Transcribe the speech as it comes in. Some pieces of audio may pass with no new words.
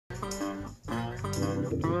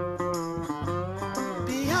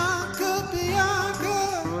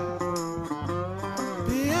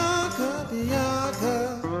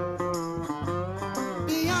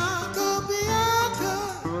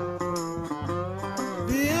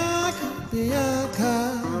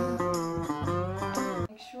Bianca.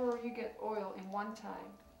 Make sure you get oil in one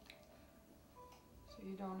time, so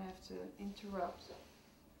you don't have to interrupt.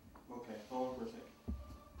 Okay, hold on for a second.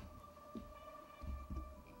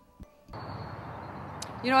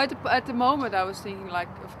 You know, at the moment I was thinking like,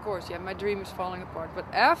 of course, yeah, my dream is falling apart. But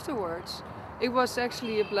afterwards, it was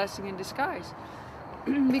actually a blessing in disguise.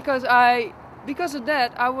 because of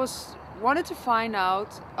that, I wanted to find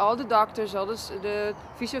out. All the doctors, all the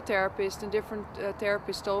physiotherapists and different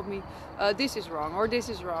therapists told me, this is wrong, or this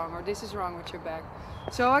is wrong, or this is wrong with your back.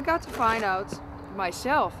 So I got to find out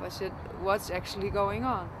myself. I said, what's actually going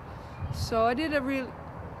on? So I did a real...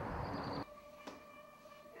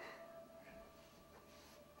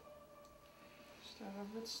 Start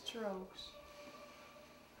off with strokes.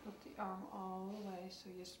 Put the arm all the way so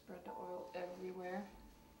you spread the oil everywhere.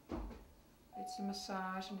 It's a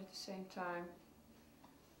massage, and at the same time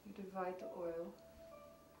you divide the oil.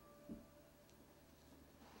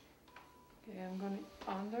 Okay, I'm going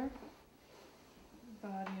under the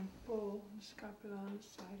body and pull the scapula on the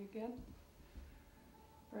side again.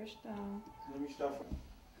 Press down. Let me stop.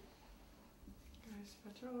 Guys,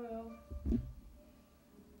 spread your oil.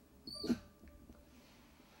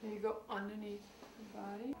 Then you go underneath the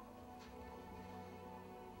body.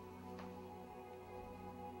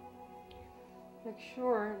 Make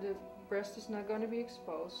sure the breast is not going to be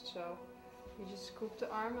exposed, so you just scoop the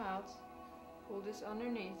arm out, pull this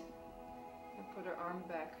underneath, and put her arm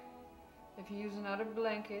back. If you use another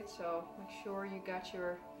blanket, so make sure you got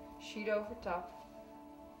your sheet over top,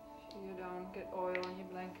 so you don't get oil on your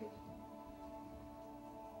blanket.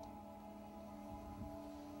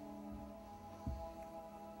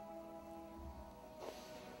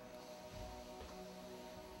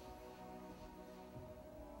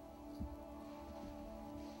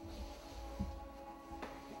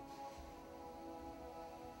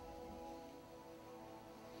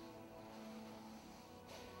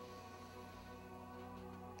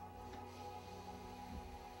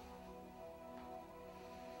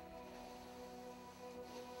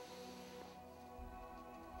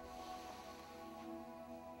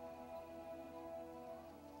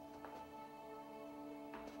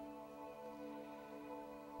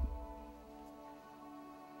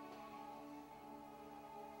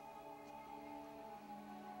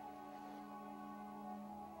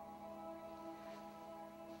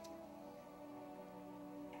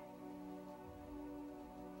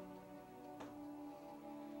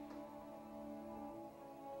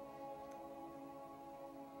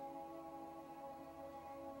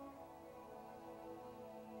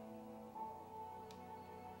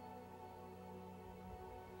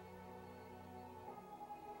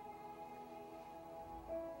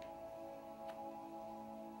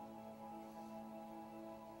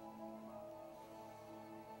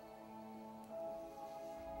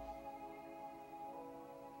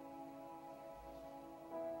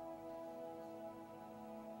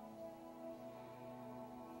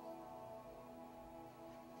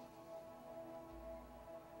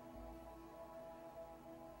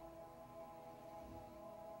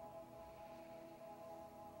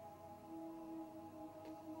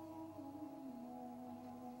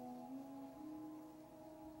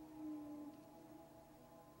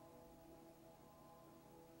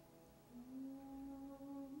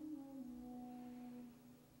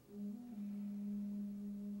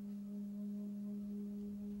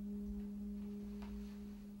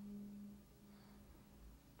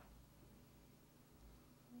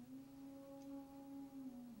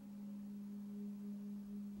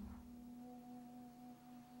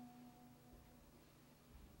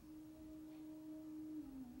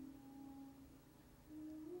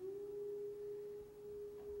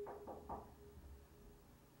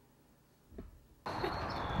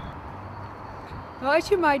 Well,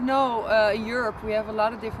 as you might know, in Europe we have a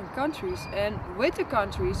lot of different countries, and with the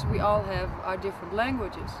countries we all have our different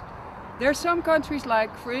languages. There are some countries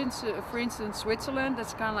like, for instance, Switzerland,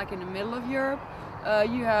 that's kind of like in the middle of Europe.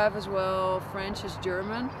 You have as well French as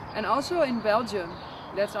German, and also in Belgium,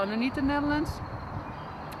 that's underneath the Netherlands.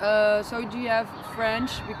 So you have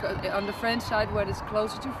French, because on the French side where it's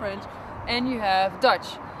closer to French, and you have Dutch.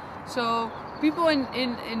 So people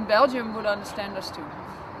in Belgium would understand us too.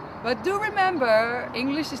 But do remember,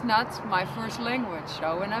 English is not my first language,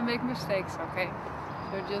 so when I make mistakes, okay?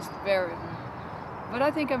 So just bear with me. But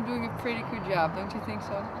I think I'm doing a pretty good job, don't you think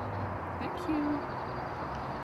so? Thank you.